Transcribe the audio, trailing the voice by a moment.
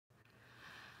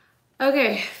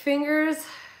Okay, fingers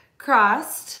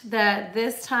crossed that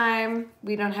this time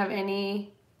we don't have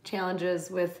any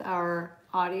challenges with our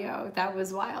audio. That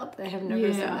was wild. I have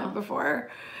never seen that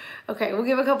before. Okay, we'll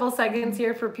give a couple seconds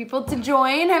here for people to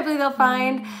join. Hopefully they'll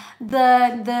find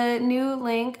the new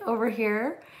link over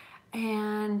here.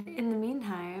 And in the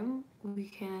meantime, we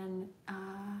can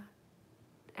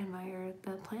admire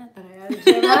the plant that I added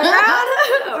to the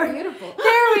background. Beautiful.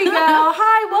 There we go.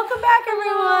 Hi, welcome back,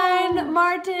 everyone.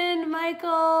 Martin,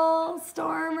 Michael,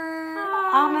 Stormer,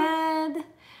 Ahmed.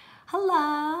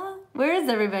 Hello. Where is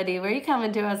everybody? Where are you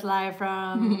coming to us live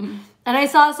from? And I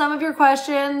saw some of your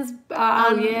questions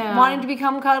wanting to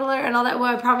become cuddler and all that.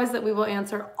 Well, I promise that we will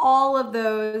answer all of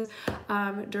those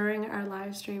during our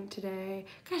live stream today.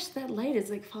 Gosh, that light is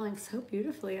like falling so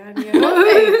beautifully on you.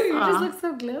 You just look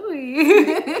so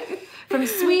glowy. From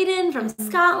Sweden, from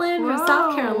Scotland, from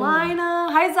South Carolina.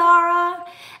 Hi, Zara.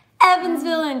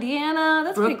 Evansville, Indiana.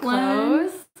 That's Brooklyn. pretty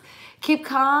close. Cape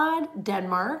Cod,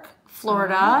 Denmark.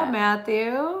 Florida,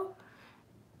 Matthew.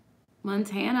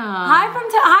 Montana. Hi,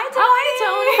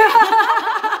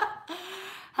 Tony.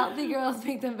 Healthy girls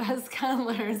make the best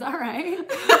cuddlers. All right.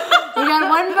 We got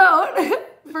one vote.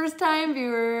 First time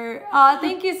viewer.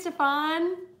 Thank you,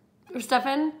 Stefan. Or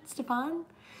Stefan?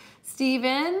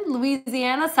 Steven,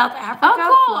 Louisiana, South Africa.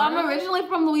 Oh, cool. Florida. I'm originally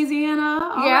from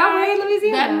Louisiana. We're in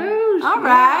Louisiana. Baton Rouge. All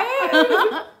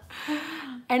right.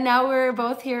 And now we're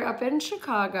both here up in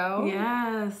Chicago.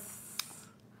 Yes.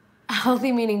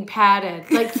 Healthy meaning padded,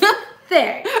 like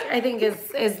thick. I think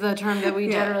is the term that we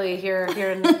generally hear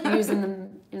and use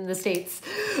in the States.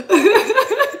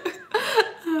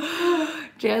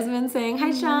 Jasmine saying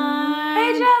hi, Sean.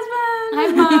 Hey, Jasmine. Hi,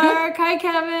 Mark. Hi,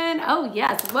 Kevin. Oh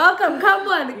yes, welcome. Come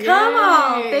on.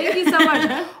 Thank you so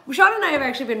much. Sean and I have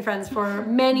actually been friends for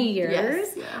many years.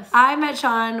 Yes. I met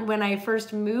Sean when I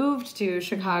first moved to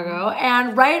Chicago,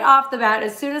 and right off the bat,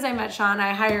 as soon as I met Sean,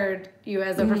 I hired you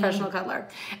as a professional cuddler.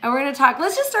 And we're going to talk.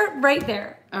 Let's just start right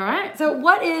there. All right. So,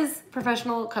 what is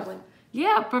professional cuddling?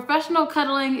 Yeah, professional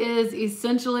cuddling is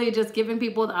essentially just giving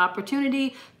people the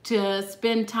opportunity to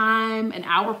spend time, an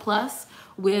hour plus,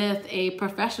 with a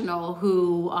professional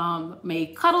who may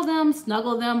cuddle them,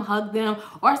 snuggle them, hug them,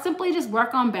 or simply just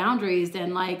work on boundaries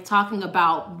and like talking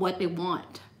about what they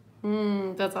want.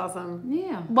 That's awesome.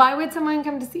 Yeah. Why would someone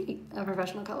come to see a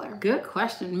professional cuddler? Good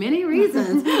question. Many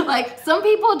reasons. Like some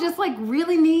people just like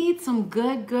really need some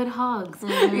good hugs,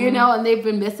 you know, and they've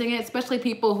been missing it, especially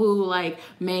people who like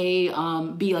may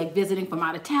be like visiting from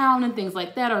out of town and things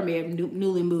like that, or may have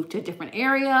newly moved to a different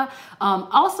area.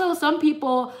 Also, some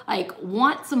people like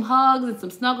want some hugs and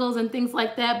some snuggles and things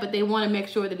like that, but they want to make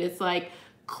sure that it's like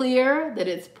clear, that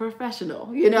it's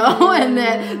professional, you know, and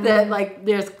that like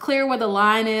there's clear where the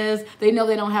line is. They know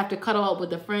they don't have to cuddle up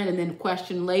with a friend and then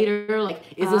question later, like,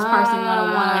 is this person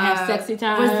gonna want to have sexy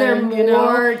time? Was there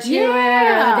more to it?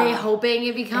 Are they hoping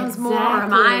it becomes more? Or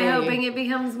am I Exactly. hoping it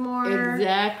becomes more?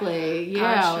 Exactly.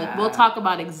 Yeah. Gotcha. Like, we'll talk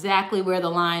about exactly where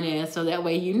the line is, so that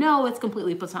way you know it's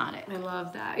completely platonic. I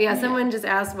love that. Yeah, someone just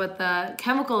asked what the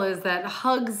chemical is that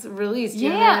hugs release. Do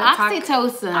you Yeah, wanna talk-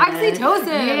 oxytocin.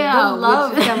 Oxytocin. Yeah, The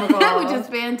love chemical. which is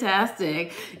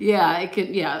fantastic. Yeah, it could.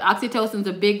 Yeah, oxytocin's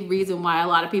a big reason why a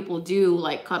lot of people do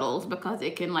like cuddles, because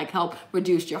it can like help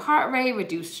reduce your heart rate,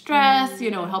 reduce stress.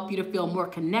 You know, help you to feel more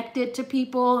connected to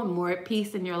people and more at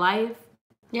peace in your life.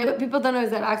 Yeah, but people don't know is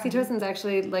that oxytocin is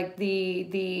actually like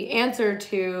the answer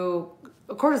to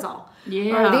cortisol.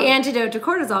 Yeah. Or the antidote to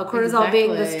cortisol. Cortisol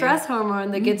being the Exactly. stress hormone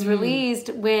that gets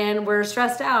released when we're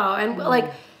stressed out. And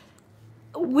like,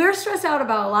 we're stressed out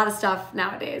about a lot of stuff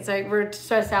nowadays. Like, we're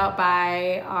stressed out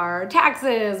by our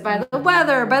taxes, by the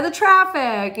weather, by the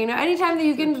traffic. You know, anytime that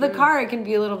you get into the car, it can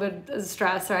be a little bit of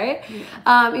stress, right?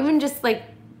 Yeah. Even just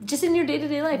in your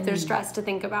day-to-day life, there's stress to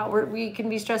think about. We can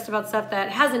be stressed about stuff that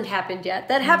hasn't happened yet,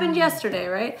 that happened yesterday,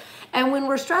 right? And when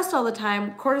we're stressed all the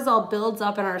time, cortisol builds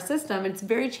up in our system. It's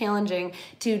very challenging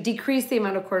to decrease the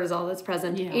amount of cortisol that's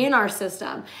present in our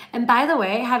system. And by the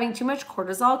way, having too much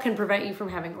cortisol can prevent you from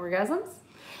having orgasms.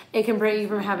 It can prevent you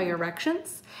from having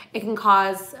erections. It can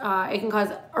cause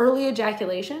early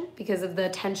ejaculation because of the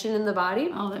tension in the body.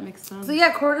 Oh, that makes sense. So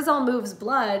yeah, cortisol moves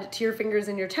blood to your fingers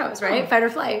and your toes, right? Fight or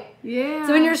flight. Yeah.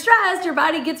 So when you're stressed, your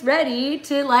body gets ready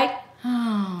to like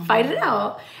fight it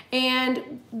out.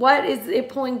 And what is it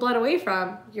pulling blood away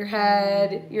from? Your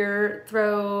head, your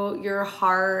throat, your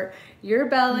heart, your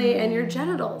belly, and your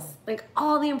genitals. Like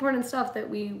all the important stuff that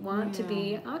we want to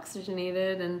be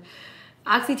oxygenated. And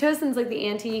oxytocin's like the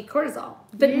anti-cortisol.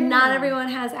 But not everyone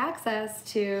has access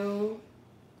to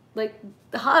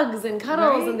hugs and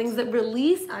cuddles and things that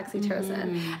release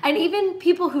oxytocin. And even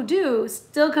people who do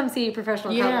still come see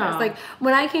professional cuddlers. Like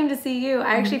when I came to see you,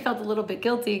 I actually felt a little bit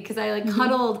guilty because I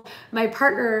cuddled my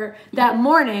partner that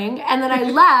morning, and then I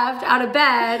left out of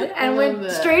bed and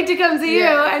went straight to come see you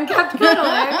and kept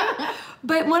cuddling.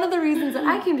 But one of the reasons that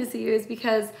I came to see you is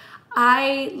because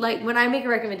I when I make a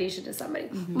recommendation to somebody,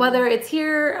 whether it's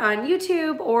here on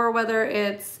YouTube or whether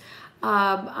it's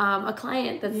a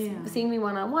client that's seeing me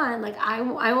one-on-one,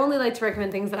 I only like to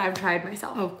recommend things that I've tried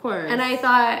myself. Of course. And I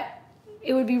thought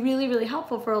it would be really, really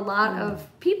helpful for a lot of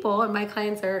people, and my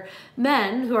clients are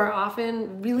men who are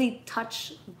often really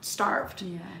touch starved.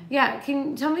 Can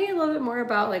you tell me a little bit more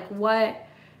about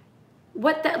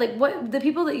what the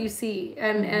people that you see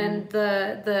and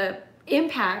the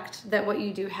impact that what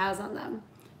you do has on them?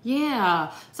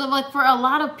 Yeah. So for a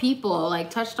lot of people,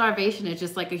 touch starvation is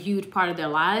just a huge part of their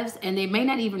lives, and they may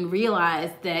not even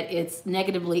realize that it's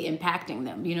negatively impacting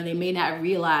them. They may not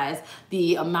realize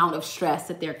the amount of stress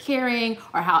that they're carrying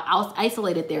or how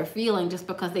isolated they're feeling just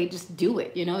because they just do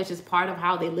it. It's just part of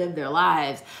how they live their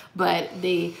lives. But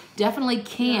they definitely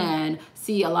can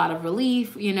see a lot of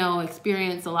relief,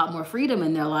 experience a lot more freedom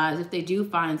in their lives if they do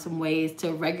find some ways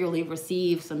to regularly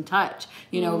receive some touch,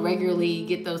 regularly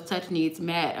get those touch needs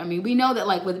met. I mean, we know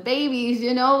that with babies,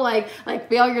 like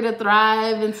failure to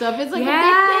thrive and stuff, it's a big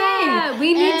thing.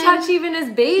 We need touch even as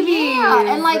babies.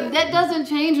 Yeah, and that doesn't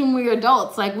change when we're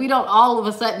adults. We don't all of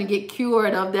a sudden get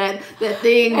cured of that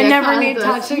thing. I never need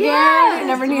touch again. I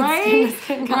never need skin to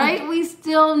skin contact. Right? We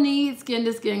still need skin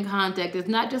to skin contact. It's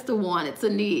not just a want, it's a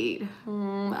need.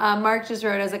 Mark just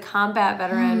wrote, as a combat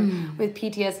veteran with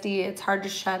PTSD, it's hard to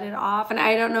shut it off. And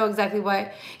I don't know exactly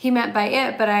what he meant by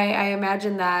it, but I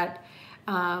imagine that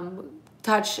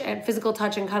touch and physical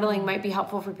touch and cuddling might be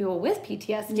helpful for people with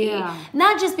PTSD.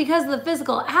 Not just because of the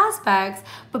physical aspects,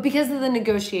 but because of the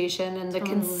negotiation and the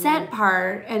consent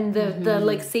part and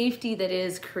the safety that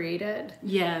is created.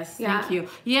 Yes, thank you.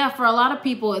 Yeah, for a lot of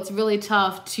people, it's really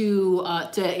tough to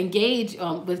engage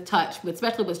with touch,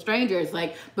 especially with strangers,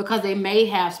 because they may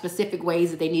have specific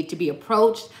ways that they need to be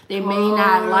approached. They may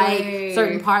not like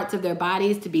certain parts of their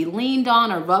bodies to be leaned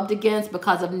on or rubbed against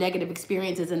because of negative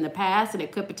experiences in the past, and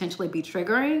it could potentially be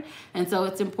triggering, and so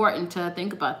it's important to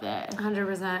think about that.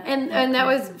 100%. And that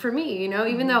was for me,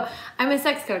 even though I'm a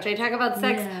sex coach, I talk about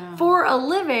sex for a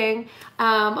living.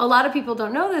 A lot of people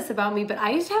don't know this about me, but I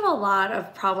used to have a lot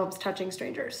of problems touching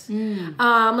strangers,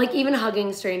 even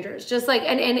hugging strangers. Just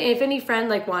and if any friend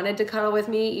wanted to cuddle with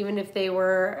me, even if they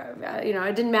were,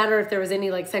 it didn't matter if there was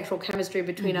any sexual chemistry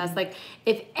between us.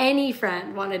 If any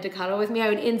friend wanted to cuddle with me, I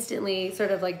would instantly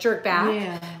sort of jerk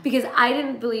back because I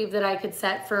didn't believe that I could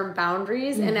set firm boundaries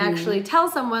and actually tell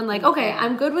someone okay,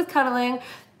 I'm good with cuddling,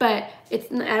 but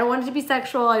I don't want it to be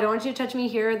sexual. I don't want you to touch me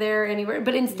here, there, anywhere.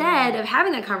 But instead of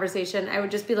having that conversation, I would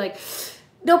just be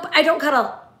nope, I don't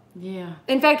cuddle. Yeah.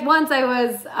 In fact, once I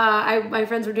was, my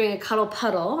friends were doing a cuddle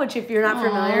puddle, which if you're not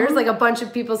familiar, is a bunch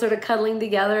of people sort of cuddling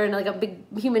together in a big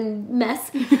human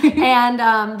mess.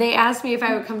 And they asked me if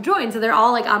I would come join. So they're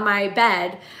all on my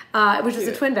bed, which was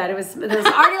a twin bed. There was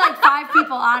already 5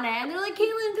 people on it. And they're like,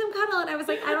 Caitlin, come cuddle. And I was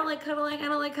like, I don't like cuddling. I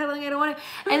don't like cuddling. I don't want to.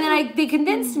 And then they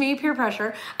convinced me, peer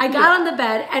pressure. I got on the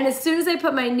bed, and as soon as I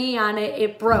put my knee on it,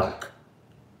 it broke.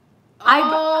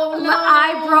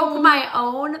 I broke my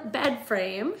own bed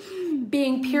frame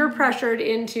being peer pressured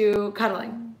into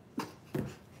cuddling.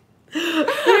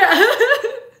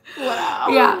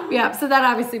 Wow. Yeah. So that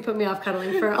obviously put me off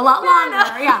cuddling for a lot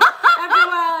longer. Yeah. After a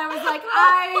while, I was like,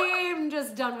 I'm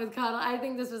just done with cuddle. I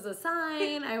think this was a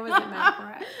sign. I wasn't meant for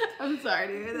it. I'm sorry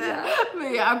to hear that.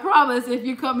 But I promise if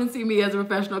you come and see me as a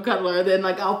professional cuddler, then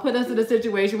I'll put us in a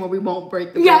situation where we won't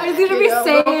break the bed. Yeah, it's gonna be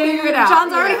safe. We'll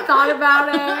John's already thought about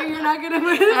it. You're not gonna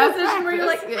put in a position where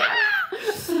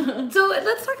you're So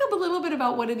let's talk a little bit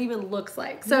about what it even looks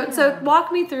like. So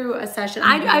walk me through a session.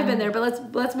 I've been there,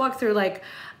 but let's walk through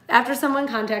after someone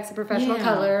contacts a professional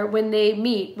cuddler, when they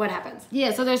meet, what happens?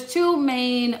 Yeah, so there's 2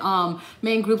 main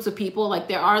groups of people.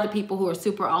 There are the people who are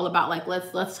super all about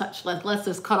let's touch, let's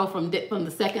just cuddle from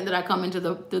the second that I come into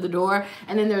the door,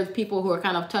 and then there's people who are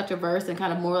kind of touch averse and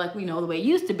kind of more the way it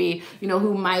used to be,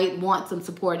 who might want some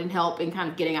support and help in kind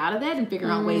of getting out of that and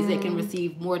figuring out ways they can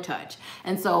receive more touch.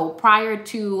 And so prior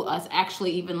to us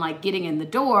actually even getting in the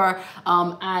door,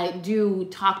 I do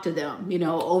talk to them,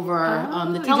 over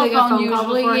the telephone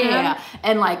usually.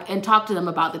 and talk to them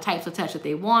about the types of touch that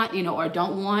they want, or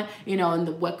don't want,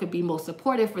 and what could be most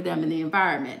supportive for them in the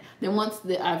environment. Then once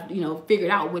I've,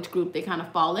 figured out which group they kind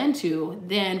of fall into,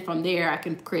 then from there I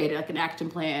can create like an action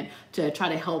plan to try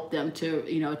to help them to,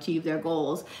 achieve their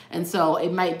goals. And so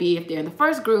it might be, if they're in the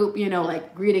first group,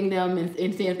 like greeting them and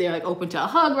seeing if they're like open to a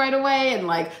hug right away and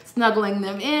like snuggling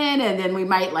them in, and then we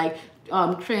might like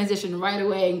transition right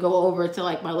away and go over to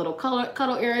like my little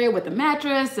cuddle area with the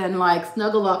mattress and like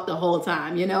snuggle up the whole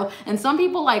time, and some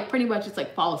people like pretty much just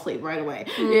like fall asleep right away,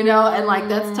 and like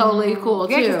that's totally cool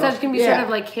too. Because touch can be sort of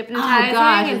like hypnotizing. Oh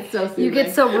gosh, it's so soothing. You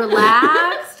get so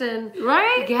relaxed and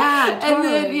right? Yeah,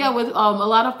 totally. And then with a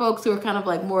lot of folks who are kind of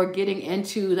like more getting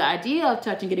into the idea of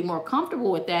touch and getting more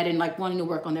comfortable with that and like wanting to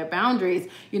work on their boundaries,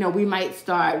 we might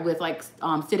start with like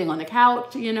sitting on the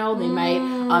couch, they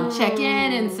might check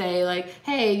in and say like,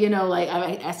 hey, like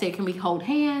I say, can we hold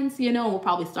hands? And we'll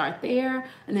probably start there.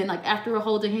 And then like after we're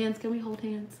holding hands, can we hold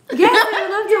hands? Yes, I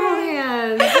love to hold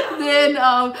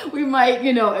hands. Then we might,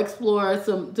 explore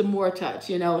some more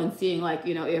touch, and seeing like,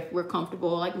 if we're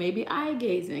comfortable, like maybe eye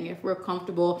gazing, if we're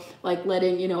comfortable, like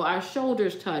letting, our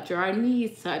shoulders touch or our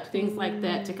knees touch, things like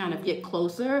that, to kind of get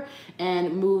closer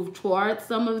and move towards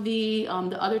some of the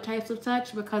other types of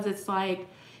touch, because it's like,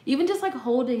 even just like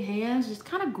holding hands just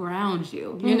kind of grounds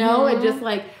you, and just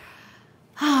like,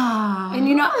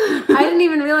 and I didn't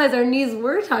even realize our knees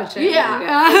were touching. Yeah.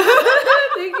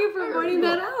 Thank you for pointing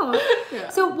that out. Yeah.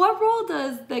 So what role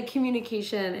does the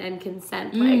communication and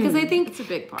consent play? Because I think it's a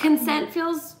big part. Consent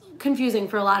feels confusing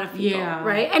for a lot of people,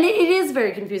 right? And it is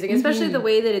very confusing, especially the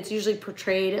way that it's usually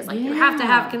portrayed as like you have to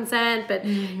have consent, but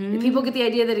people get the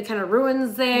idea that it kind of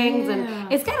ruins things,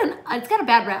 and it's got a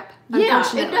bad rap. Yeah,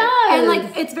 it does. And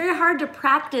like it's very hard to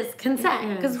practice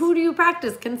consent, because who do you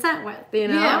practice consent with?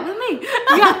 Yeah, with me.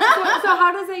 So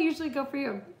how does that usually go for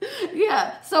you?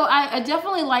 Yeah, so I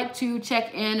definitely like to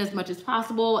check in as much as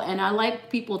possible, and I like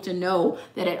people to know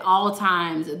that at all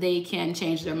times they can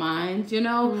change their minds,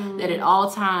 that at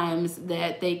all times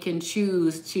that they can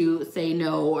choose to say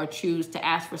no or choose to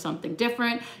ask for something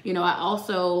different. I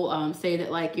also say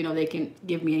that like, they can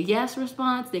give me a yes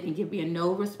response, they can give me a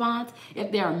no response.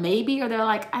 If they're maybe, or they're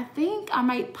like, I think I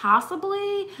might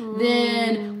possibly,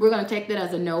 then we're going to take that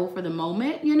as a no for the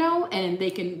moment, and they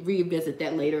can revisit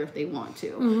that later if they want to,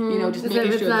 just making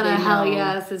sure it's not that a they hell know.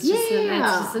 yes, it's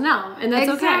just a no, and that's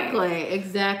okay.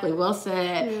 Exactly, well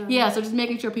said. Yeah, so just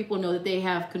making sure people know that they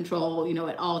have control,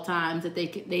 at all times, that they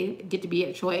get to be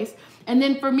at choice. And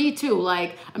then for me too,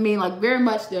 like, very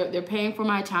much they're paying for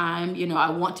my time, I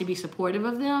want to be supportive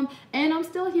of them, and I'm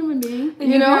still a human being,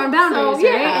 and you have your own boundaries,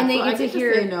 right? And they so get to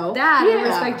hear that and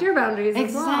respect your boundaries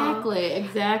as well.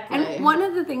 Exactly. And one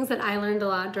of the things that I learned a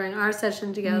lot during our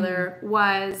session together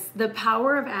was the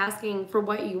power of asking for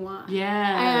what you want. Yes.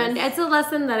 And it's a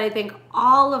lesson that I think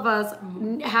all of us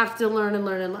have to learn and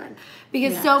learn and learn.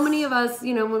 Because so many of us,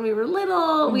 when we were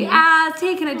little, we asked,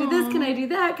 hey, can I do this? Can I do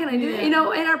that? Can I do that? And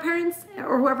our parents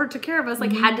or whoever took care of us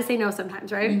had to say no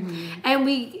sometimes, right? And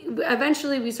we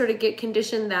eventually sort of get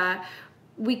conditioned that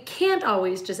we can't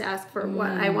always just ask for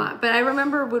what I want. But I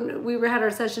remember when we had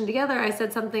our session together, I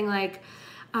said something like,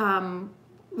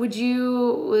 would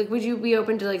you be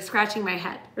open to like scratching my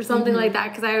head or something like that?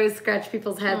 Because I always scratch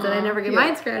people's heads and I never get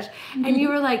mine scratched. And you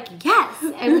were like, yes.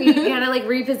 And we kind of like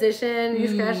repositioned, you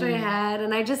scratched my head,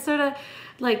 and I just sort of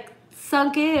like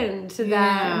sunk into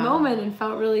that moment and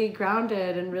felt really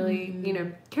grounded and really,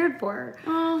 cared for.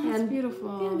 Oh, that's and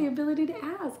beautiful. Yeah, the ability to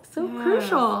ask, so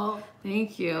crucial.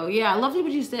 Thank you. Yeah, I love what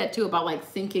you said too about like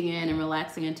sinking in and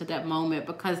relaxing into that moment,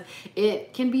 because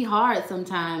it can be hard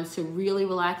sometimes to really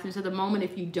relax into the moment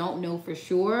if you don't know for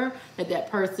sure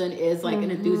that person is like an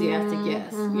enthusiastic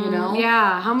yes,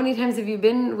 Yeah. How many times have you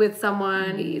been with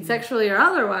someone, sexually or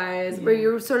otherwise, where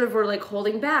you sort of were like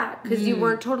holding back because you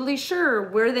weren't totally sure,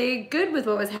 were they good with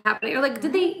what was happening, or like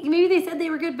maybe they said they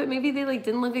were good, but maybe they like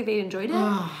didn't look like they enjoyed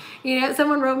it.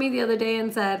 Someone wrote me the other day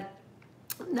and said,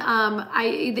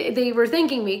 they were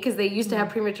thanking me because they used to have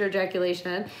premature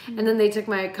ejaculation, and then they took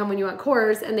my Come When You Want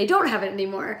course and they don't have it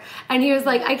anymore. And he was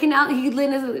like,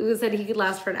 Lynn said he could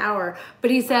last for an hour,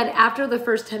 but he said after the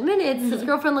first 10 minutes, his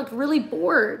girlfriend looked really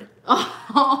bored.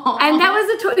 And that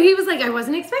was he was like, I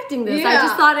wasn't expecting this. I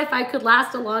just thought if I could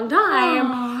last a long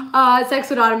time, sex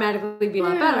would automatically be a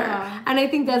lot better. And I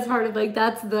think that's part of like,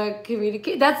 that's the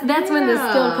communicate. That's when the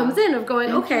skill comes in of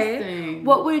going, okay,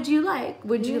 what would you like?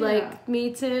 Would you like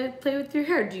me to play with your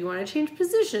hair? Do you want to change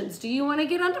positions? Do you want to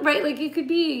get on, right? Like it could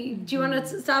be, do you want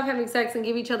to stop having sex and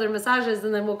give each other massages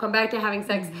and then we'll come back to having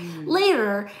sex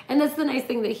later? And that's the nice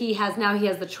thing that he has now. He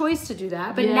has the choice to do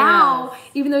that. But now,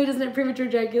 even though he doesn't have premature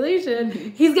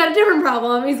ejaculation, he's got a different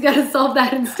problem. He's got to solve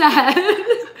that instead.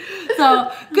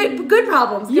 So good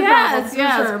problems. Good problems, for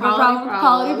sure.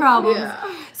 Quality problems.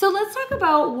 Yeah. So let's talk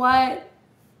about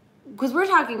because we're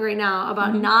talking right now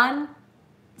about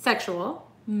non-sexual,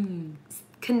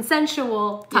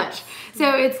 consensual touch. Yes.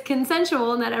 So it's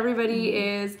consensual and that everybody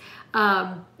is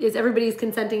everybody's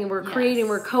consenting and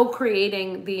we're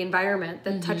co-creating the environment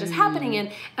that touch is happening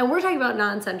in. And we're talking about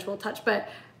non-sensual touch, but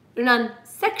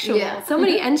non-sexual. Yeah. So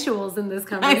many ensuals in this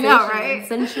conversation. I know, right?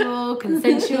 Sensual,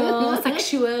 consensual,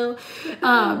 sexual.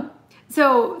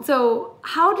 So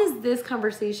how does this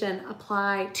conversation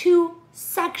apply to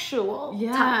sexual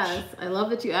touch? I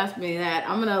love that you asked me that.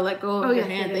 I'm gonna let go of your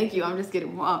hand. Thank you. I'm just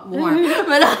getting warm,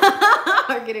 but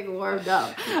I'm getting warmed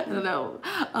up. I don't know.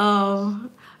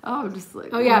 I'm just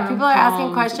like, people are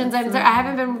asking questions. I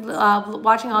haven't been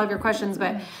watching all of your questions,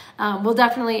 but we'll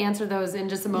definitely answer those in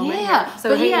just a moment. Yeah.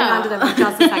 So hang on to them for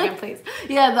just a second, please.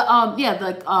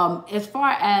 As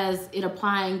far as it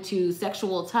applying to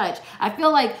sexual touch, I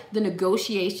feel like the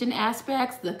negotiation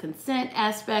aspects, the consent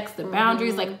aspects, the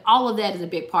boundaries, like all of that is a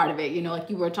big part of it. You know,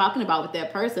 like you were talking about with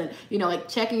that person, you know, like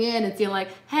checking in and seeing like,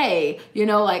 hey, you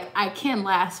know, like I can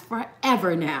last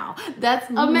forever now. That's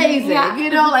amazing. Yeah.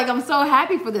 You know, like I'm so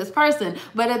happy for this person,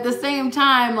 but at the same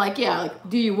time, like,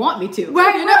 do you want me to?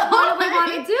 Right. You know? What do I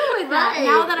want to do with that?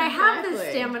 Now that I have this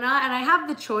stamina and I have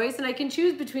the choice and I can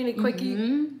choose between a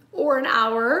quickie or an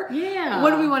hour,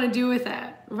 what do we want to do with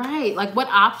that? Right. Like what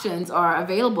options are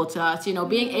available to us? You know,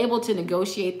 being able to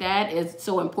negotiate that is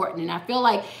so important. And I feel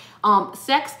like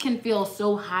sex can feel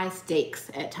so high stakes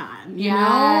at times, you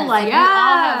know, like we all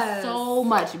have so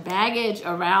much baggage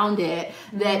around it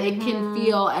that it can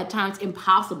feel at times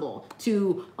impossible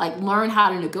to like learn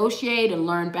how to negotiate and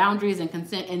learn boundaries and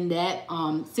consent in that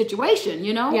situation,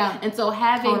 you know? Yeah. And so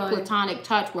having platonic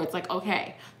touch where it's like,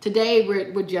 okay, today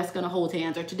we're just going to hold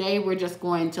hands, or today we're just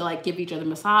going to like give each other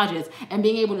massages, and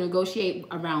being able to negotiate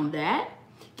around that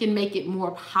can make it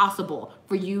more possible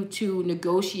for you to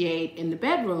negotiate in the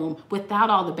bedroom without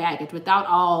all the baggage, without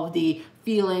all the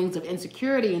feelings of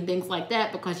insecurity and things like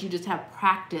that, because you just have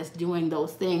practice doing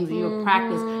those things, and you're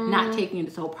practice not taking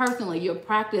it so personally. You're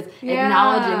practice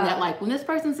acknowledging that, like, when this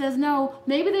person says no,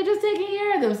 maybe they're just taking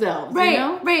care of themselves. Right, you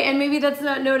know? Right. And maybe that's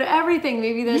not no to everything.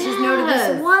 Maybe that's just no to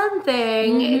this one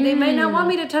thing. They might not want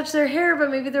me to touch their hair,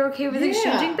 but maybe they're okay with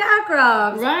exchanging back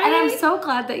rubs. Right. And I'm so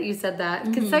glad that you said that,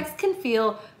 because sex can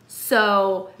feel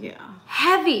so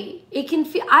heavy. It can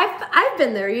feel, I've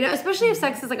been there, you know, especially if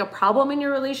sex is like a problem in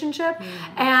your relationship,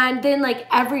 and then like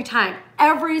every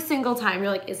single time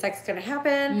you're like, is sex gonna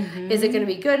happen? Is it gonna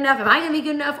be good enough? Am I gonna be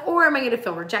good enough? Or am I gonna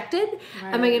feel rejected?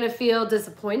 Am I gonna feel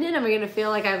disappointed? Am I gonna feel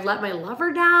like I've let my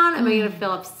lover down? Am I gonna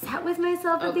feel upset with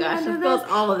myself at the end of this?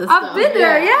 All of this I've been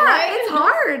there, it's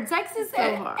hard. Sex is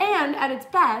so hard. And at its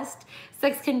best,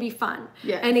 sex can be fun,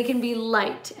 and it can be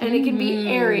light, and it can be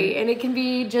airy, and it can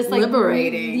be just like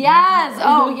liberating. Yes,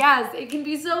 yes, it can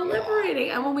be so liberating.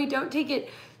 And when we don't take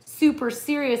it super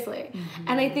seriously,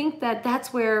 and I think that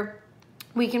that's where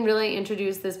we can really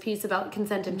introduce this piece about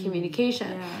consent and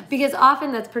communication, because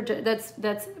often that's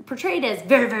portrayed as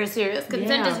very, very serious.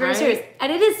 Consent is very serious,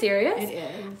 and it is serious. It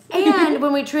is. And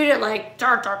when we treat it like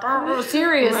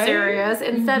serious,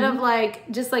 instead of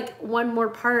like just like one more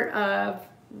part of,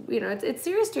 you know, it's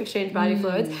serious to exchange body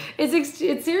fluids. It's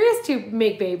serious to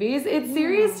make babies. It's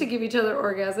serious to give each other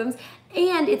orgasms.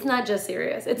 And it's not just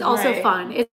serious. It's also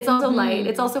fun. It's also light.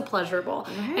 It's also pleasurable.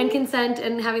 And consent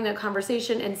and having that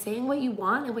conversation and saying what you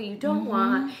want and what you don't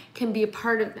want can be a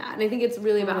part of that. And I think it's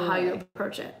really about how you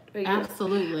approach it.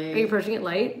 Absolutely. Are you approaching it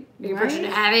light? Are you approaching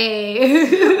it heavy?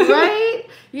 Right?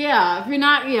 Yeah. If you're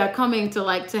not coming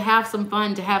to have some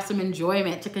fun, to have some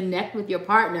enjoyment, to connect with your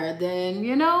partner, then,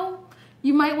 you know,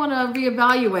 you might want to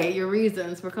reevaluate your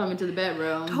reasons for coming to the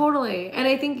bedroom. Totally. And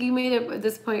I think you made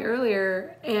this point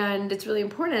earlier, and it's really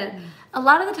important. A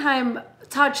lot of the time,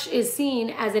 touch is seen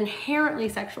as inherently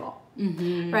sexual.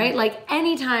 Right? Like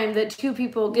anytime that two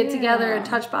people get together and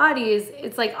touch bodies,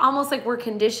 it's like almost like we're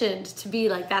conditioned to be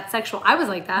like that sexual. I was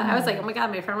like that. I was like, oh my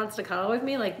God, my friend wants to cuddle with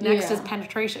me. Like next is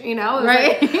penetration, you know?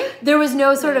 Right? Like, there was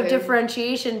no sort of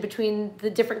differentiation between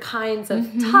the different kinds of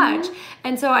touch.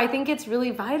 And so I think it's really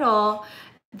vital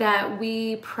that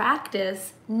we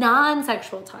practice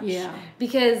non-sexual touch. Yeah.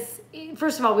 Because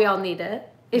first of all, we all need it.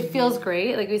 It feels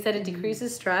great. Like we said, it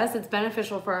decreases stress. It's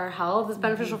beneficial for our health. It's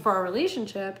beneficial for our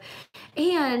relationship.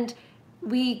 And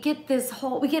we get this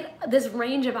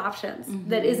range of options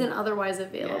that isn't otherwise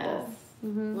available. Yes.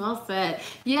 Well said.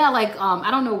 Yeah, like I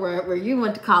don't know where you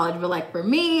went to college, but like for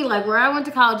me, like where I went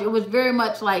to college, it was very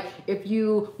much like if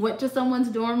you went to someone's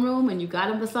dorm room and you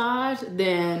got a massage,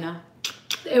 then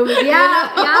it was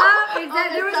exactly.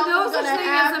 There was no such thing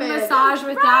as a massage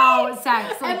without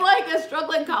sex. Like, and like as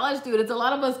struggling college students, a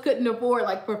lot of us couldn't afford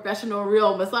like professional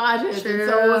real massages. True.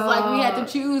 And so it was like we had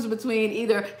to choose between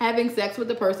either having sex with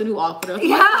the person who offered us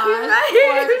you're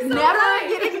right. or never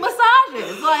getting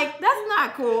massages. Like that's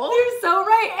not cool. You're so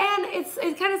right. And it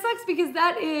kind of sucks because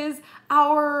that's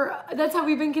how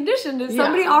we've been conditioned. If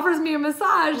somebody offers me a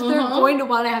massage, they're going to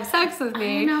want to have sex with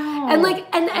me. I know. And like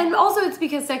and also it's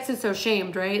because sex is so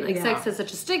shamed, right? Like sex has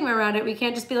such a stigma around it. We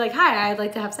can't just be like, "Hi, I'd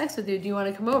like to have sex with you. Do you want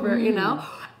to come over?" You know?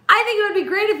 I think it would be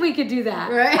great if we could do that.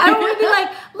 Right. I don't want to be like,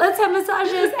 let's have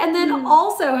massages and then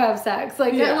also have sex.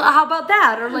 Like, how about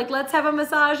that? Or like, let's have a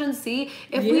massage and see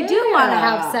if we do want to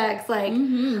have sex. Like,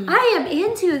 I am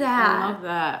into that. I love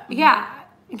that. Yeah.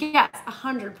 Yes,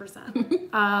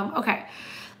 100%. Okay.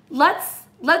 Let's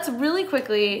really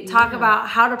quickly talk about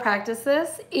how to practice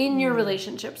this in your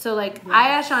relationship. So like I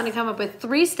asked Sean to come up with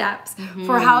 3 steps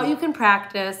for how you can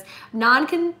practice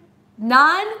non-sexual,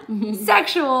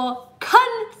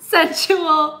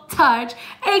 consensual touch,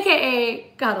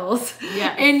 aka cuddles,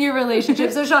 in your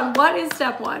relationship. So Sean, what is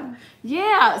step 1?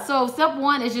 Yeah, so step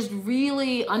 1 is just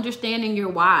really understanding your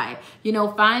why. You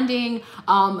know, finding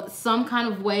some kind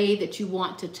of way that you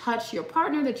want to touch your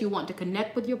partner, that you want to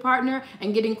connect with your partner,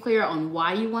 and getting clear on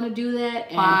why you want to do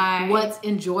that and what's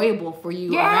enjoyable for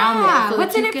you around that. So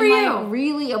what's that in you it can for you? like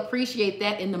really appreciate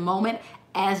that in the moment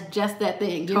as just that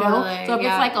thing, you know? So if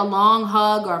it's like a long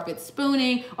hug, or if it's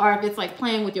spooning, or if it's like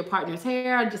playing with your partner's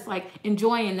hair, just like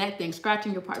enjoying that thing,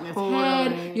 scratching your partner's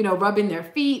head, you know, rubbing their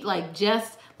feet, like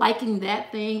just liking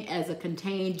that thing as a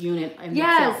contained unit in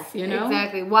itself, you know?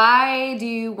 Exactly. Why do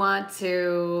you want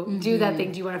to do that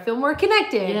thing? Do you want to feel more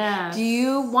connected? Yes. Do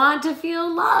you want to feel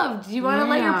loved? Do you want to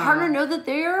let your partner know that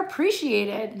they are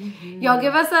appreciated? Y'all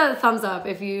give us a thumbs up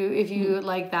if you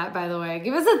like that, by the way.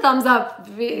 Give us a thumbs up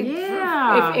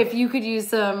if you could use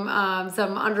some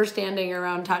understanding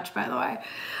around touch, by the way.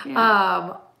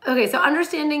 Okay, so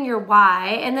understanding your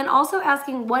why, and then also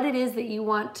asking what it is that you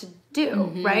want to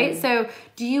do, right? So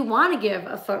do you want to give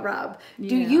a foot rub?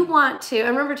 Do you want to, and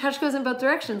remember touch goes in both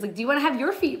directions. Like, do you want to have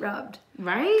your feet rubbed?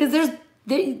 Right. Because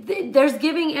there's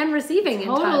giving and receiving in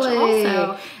touch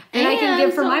also. And I can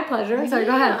give for my pleasure. Sorry,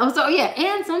 go ahead. Oh, so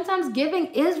and sometimes giving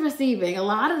is receiving a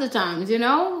lot of the times, you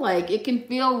know? Like it can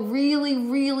feel really,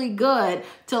 really good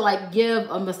to like give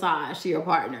a massage to your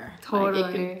partner. Totally.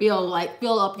 Like, it can feel like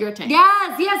fill up your tank.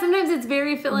 Yes, sometimes it's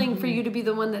very filling for you to be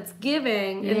the one that's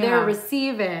giving and they're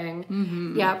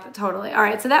receiving. Yep, totally. All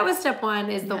right, so that was step 1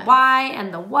 is the why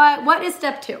and the what. What is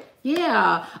step 2?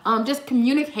 Yeah, just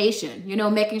communication, you know,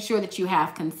 making sure that you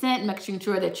have consent, making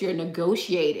sure that you're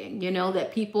negotiating, you know,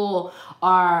 that people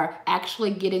are actually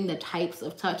getting the types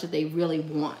of touch that they really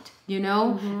want, you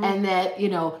know, and that, you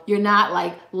know, you're not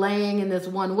like laying in this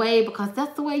one way because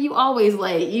that's the way you always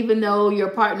lay, even though your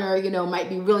partner, you know, might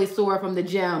be really sore from the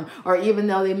gym, or even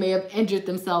though they may have injured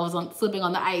themselves on slipping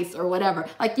on the ice or whatever.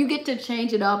 Like you get to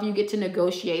change it up, you get to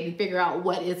negotiate and figure out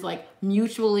what is like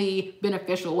mutually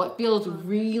beneficial, what feels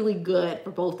really good for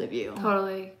both of you.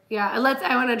 Totally. Yeah. And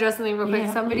I want to address something real quick.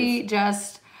 Somebody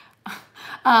just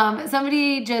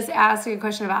asked a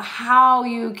question about how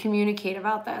you communicate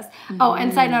about this. Oh,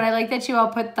 and side note, I like that you all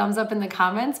put thumbs up in the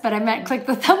comments, but I meant click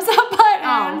the thumbs up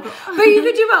button. But you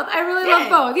could do both. I really love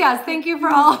both. Yes, thank you for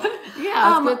all.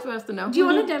 It's good for us to know. Do you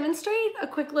want to demonstrate a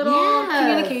quick little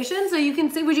communication so you can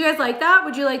see? Would you guys like that?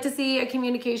 Would you like to see a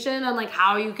communication on like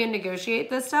how you can negotiate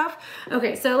this stuff?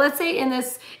 Okay, so let's say in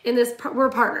this we're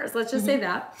partners. Let's just say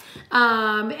that,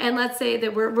 and let's say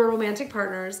that we're romantic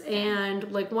partners,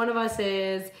 and like one of us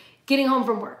is getting home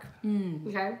from work.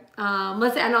 Okay,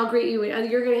 let's say, and I'll greet you.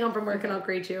 You're getting home from work, and I'll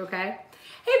greet you. Okay.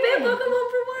 Hey, babe, welcome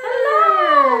home from work.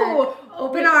 Hello.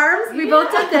 Open arms. We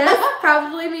both did this.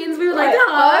 Probably means we would like to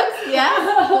hug. Yes.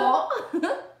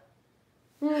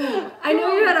 I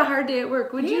know you had a hard day at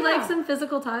work. Would you like some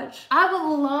physical touch? I would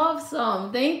love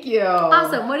some. Thank you.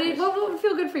 Awesome. What would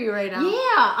feel good for you right now?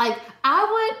 Yeah, like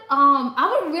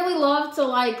I would really love to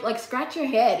like scratch your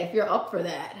head if you're up for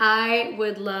that. I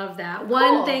would love that.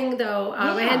 One thing though,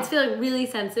 my hand's feeling really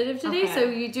sensitive today, so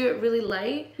you do it really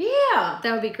light. Yeah.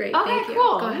 That would be great. Okay, Thank you.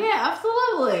 cool. Go ahead. Yeah,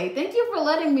 absolutely. Thank you for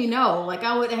letting me know. Like,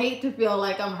 I would hate to feel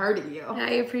like I'm hurting you.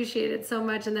 I appreciate it so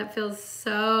much, and that feels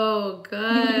so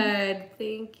good.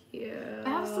 Thank you.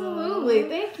 Absolutely.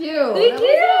 Thank you. Thank you.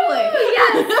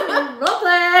 Yes. Role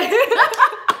play.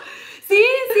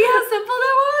 See how simple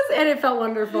that was? And it felt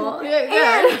wonderful.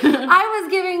 Yeah. And I was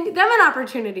giving them an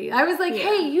opportunity. I was like,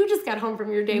 hey, you just got home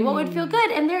from your day. What would feel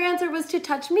good? And their answer was to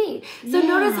touch me. So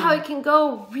notice how it can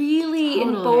go really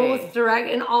in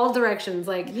all directions,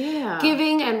 like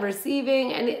giving and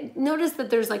receiving. And notice that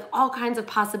there's like all kinds of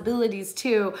possibilities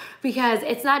too, because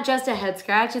it's not just a head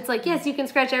scratch. It's like, yes, you can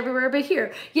scratch everywhere but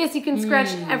here. Yes, you can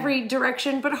scratch every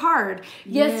direction but hard.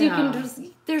 Yes, you can just...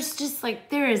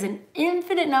 there is an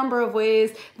infinite number of ways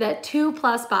that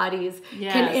 2+ bodies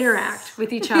can interact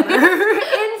with each other.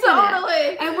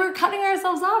 Totally. And we're cutting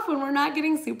ourselves off when we're not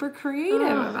getting super creative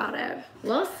about it.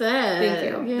 Well said.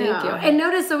 Thank you. Yeah. Thank you. And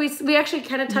notice, so we actually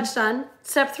kind of touched on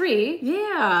step 3.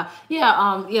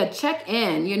 Check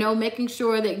in, making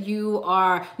sure that you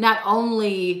are not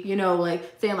only,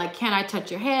 like saying like, can I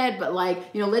touch your head? But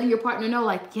like, letting your partner know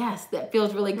like, yes, that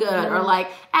feels really good. Or like,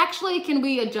 actually, can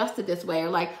we adjust it this way? Or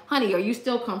like, honey, are you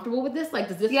still comfortable with this? Like,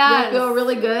 does this feel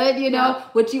really good?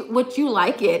 Would you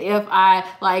like it if I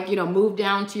like, move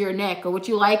down to your neck? Or would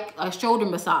you like a shoulder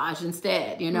massage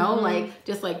instead? Like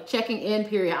just like checking in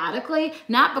periodically,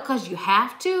 not because you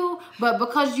have to, but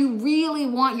because you really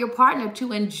want your partner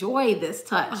to enjoy this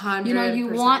touch. 100%. You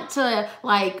want to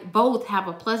like both have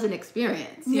a pleasant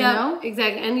experience. You know?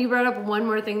 Exactly. And you brought up one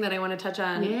more thing that I want to touch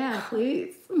on. Yeah,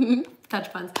 please.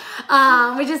 Touch puns.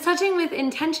 Which is touching with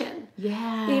intention.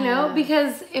 Yeah.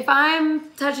 Because if I'm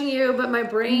touching you, but my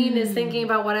brain is thinking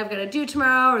about what I've got to do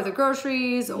tomorrow or the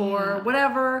groceries or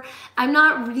whatever, I'm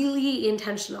not really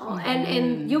intentional.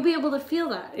 And you'll be able to feel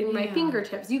that in my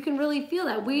fingertips. You can really feel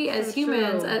that. We as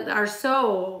humans are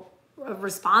so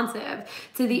responsive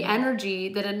to the energy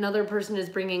that another person is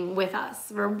bringing with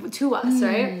us or to us,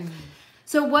 right?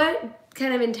 So what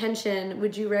kind of intention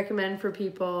would you recommend for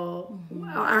people,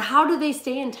 or how do they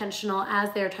stay intentional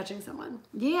as they're touching someone?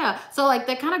 Yeah, so like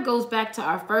that kind of goes back to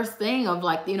our first thing of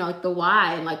like, like the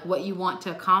why and like what you want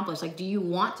to accomplish. Like, do you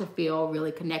want to feel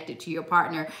really connected to your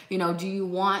partner? Do you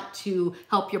want to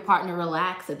help your partner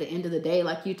relax at the end of the day,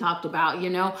 like you talked about?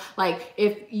 Like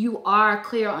if you are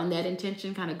clear on that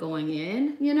intention kind of going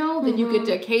in, then you get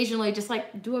to occasionally just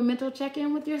like do a mental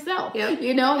check-in with yourself.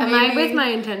 Am I with my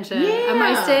intention? Am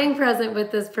I staying present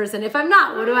with this person? If I'm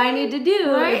not, what do I need to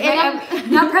do? Right. If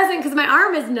I'm not present because my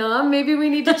arm is numb, maybe we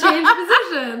need to change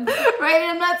positions. Right.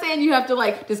 And I'm not saying you have to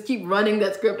like just keep running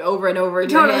that script over and over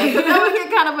in your head, because that would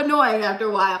get kind of annoying after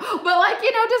a while. But like,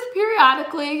 just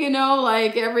periodically,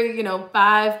 like every,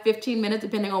 5-15 minutes,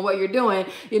 depending on what you're doing,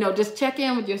 just check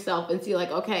in with yourself and see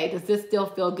like, okay, does this still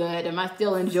feel good? Am I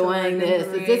still enjoying this?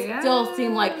 Does this still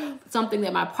seem like something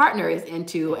that my partner is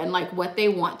into and like what they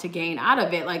want to gain out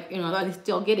of it? Like, are they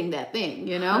still getting that thing,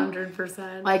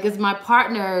 100%. Like, is my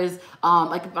partner's,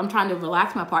 like if I'm trying to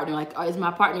relax my partner, like is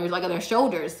my partner's, like are their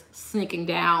shoulders sinking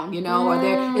down, or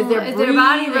is their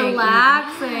body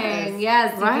relaxing?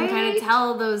 Yes, you right? can kind of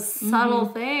tell those subtle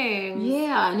things.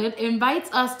 Yeah, and it invites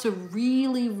us to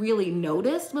really, really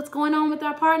notice what's going on with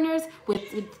our partners, which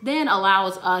then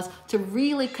allows us to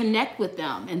really connect with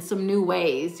them in some new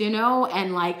ways,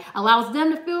 and like allows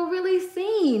them to feel really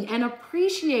seen and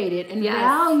appreciated and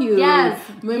valued.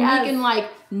 When we can like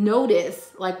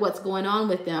notice like what's going on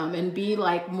with them and be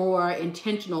like more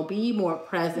intentional, be more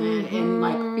present and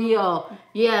like feel,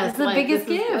 it's the biggest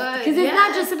gift, because it's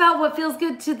not just about what feels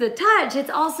good to the touch. It's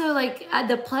also like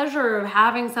the pleasure of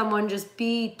having someone just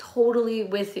be totally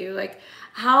with you. Like,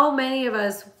 how many of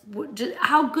us,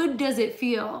 how good does it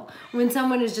feel when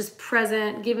someone is just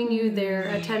present, giving you their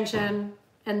attention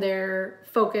and their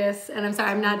focus? And I'm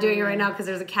sorry, I'm not doing it right now because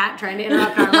there's a cat trying to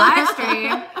interrupt our live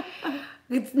stream.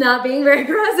 It's not being very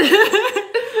present.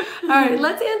 All right,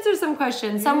 let's answer some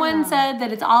questions. Someone said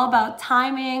that it's all about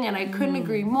timing, and I couldn't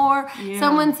agree more.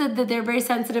 Someone said that they're very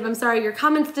sensitive. I'm sorry, your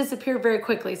comments disappear very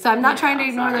quickly, so I'm not trying to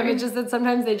ignore them. It's just that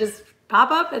sometimes they just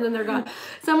pop up and then they're gone.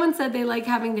 Someone said they like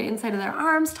having the inside of their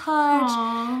arms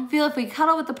touched. Feel if we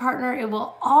cuddle with the partner, it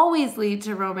will always lead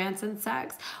to romance and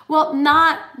sex. Well,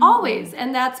 not always,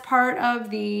 and that's part of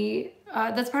the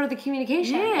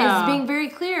communication. Is being very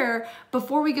clear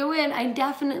before we go in. I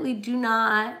definitely do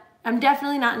not I'm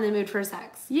definitely not in the mood for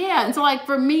sex. Yeah, and so like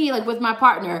for me, like with my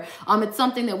partner, it's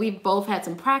something that we've both had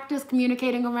some practice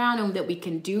communicating around and that we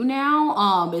can do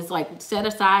now. Is like set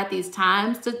aside these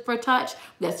times for touch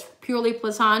that's purely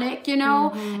platonic, you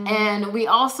know? And we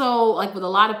also, like with a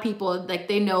lot of people, like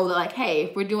they know that like, hey,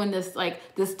 if we're doing this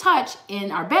like this touch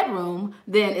in our bedroom,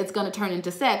 then it's gonna turn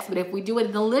into sex. But if we do it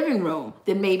in the living room,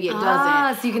 then maybe it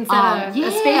doesn't. So you can set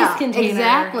a space container.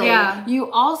 Exactly. Yeah.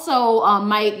 You also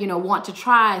might, want to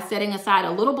try setting aside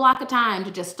a little block of time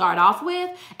to just start off with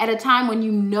at a time when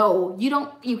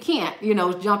you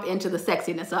can't, jump into the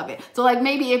sexiness of it. So like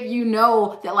maybe if you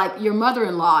know that like your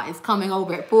mother-in-law is coming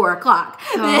over at 4 o'clock,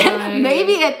 then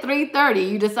maybe at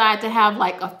 3:30 you decide to have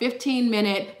like a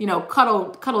 15-minute,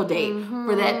 cuddle date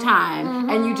for that time.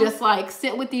 And you just like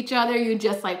sit with each other, you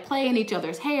just like play in each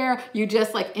other's hair, you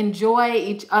just like enjoy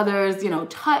each other's,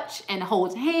 touch and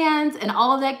hold hands and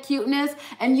all of that cuteness.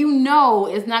 And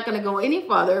it's not going to go any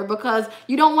further because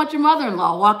you don't want your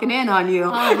mother-in-law walking in on you,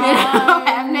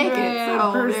 half naked.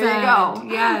 So there you go.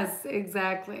 Yes,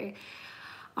 exactly.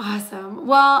 Awesome.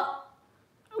 Well,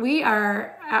 we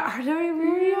are already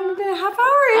on a half hour.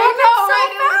 I know,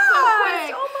 right? It was so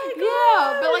quick. Oh my God.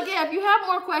 Yeah, but if you have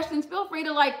more questions, feel free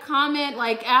to like comment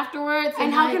like afterwards.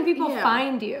 And how can people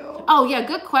find you? Oh yeah,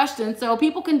 good question. So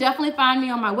people can definitely find me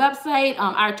on my website,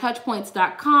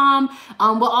 ourtouchpoints.com.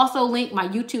 We'll also link my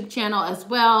YouTube channel as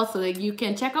well so that you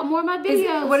can check out more of my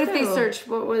videos. What if they search?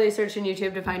 What will they search in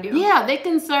YouTube to find you? Yeah, they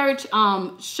can search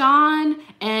Sean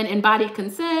and Embodied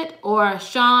Consent or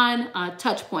Sean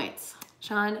Touch Points.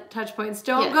 Sean, touch points.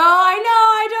 Don't go. I know.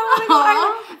 I don't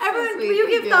want to go. Everyone, will you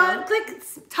give click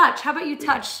touch. How about you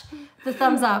touch the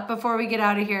thumbs up before we get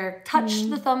out of here? Touch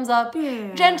the thumbs up.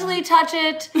 Yeah. Gently touch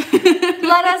it.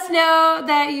 Let us know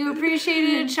that you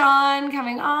appreciated Sean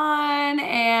coming on.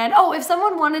 And if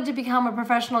someone wanted to become a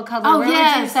professional cuddler, where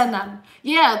would you send them?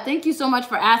 Yeah, thank you so much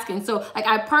for asking. So like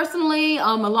I personally,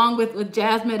 along with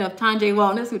Jasmine of Tanjay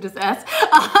Wellness, who just asked,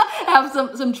 have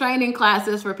some training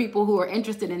classes for people who are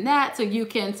interested in that. So you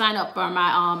can sign up for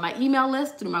my email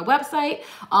list through my website.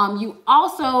 You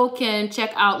also can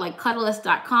check out like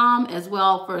cuddlist.com as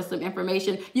well for some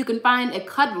information. You can find a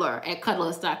cuddler at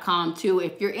cuddlist.com too.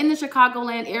 If you're in the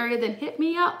Chicagoland area, then hit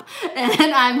me up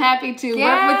and I'm happy to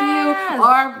work with you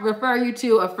or refer you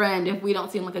to a friend if we don't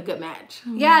seem like a good match.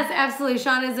 Yes, absolutely.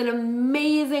 Sean is an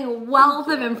amazing wealth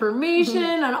of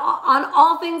information on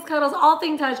all things cuddles, all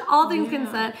things touch, all things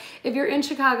consent. If you're in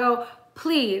Chicago,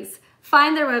 please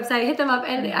find their website, hit them up,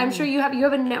 and I'm sure you have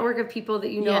a network of people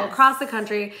that you know across the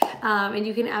country, and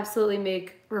you can absolutely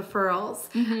make referrals.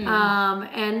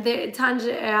 And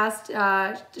Tanja asked,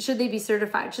 should they be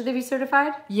certified? Should they be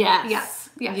certified? Yes.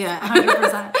 Yeah,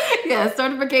 100%. Yeah,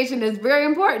 certification is very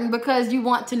important because you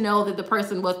want to know that the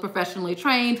person was professionally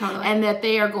trained and that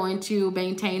they are going to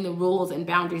maintain the rules and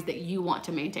boundaries that you want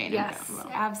to maintain. Yes,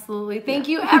 absolutely. Thank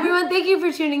you, everyone. Thank you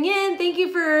for tuning in. Thank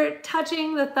you for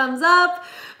touching the thumbs up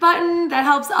button. That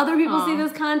helps other people see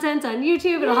this content on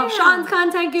YouTube. It'll help Sean's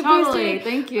content get boosted.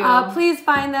 Thank you. Please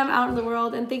find them out in the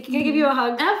world. And thank you. Can I give you a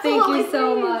hug? Absolutely. Thank you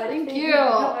so much. Thank you. For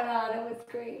coming on. It was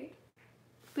great.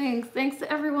 Thanks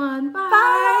to everyone.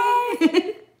 Bye.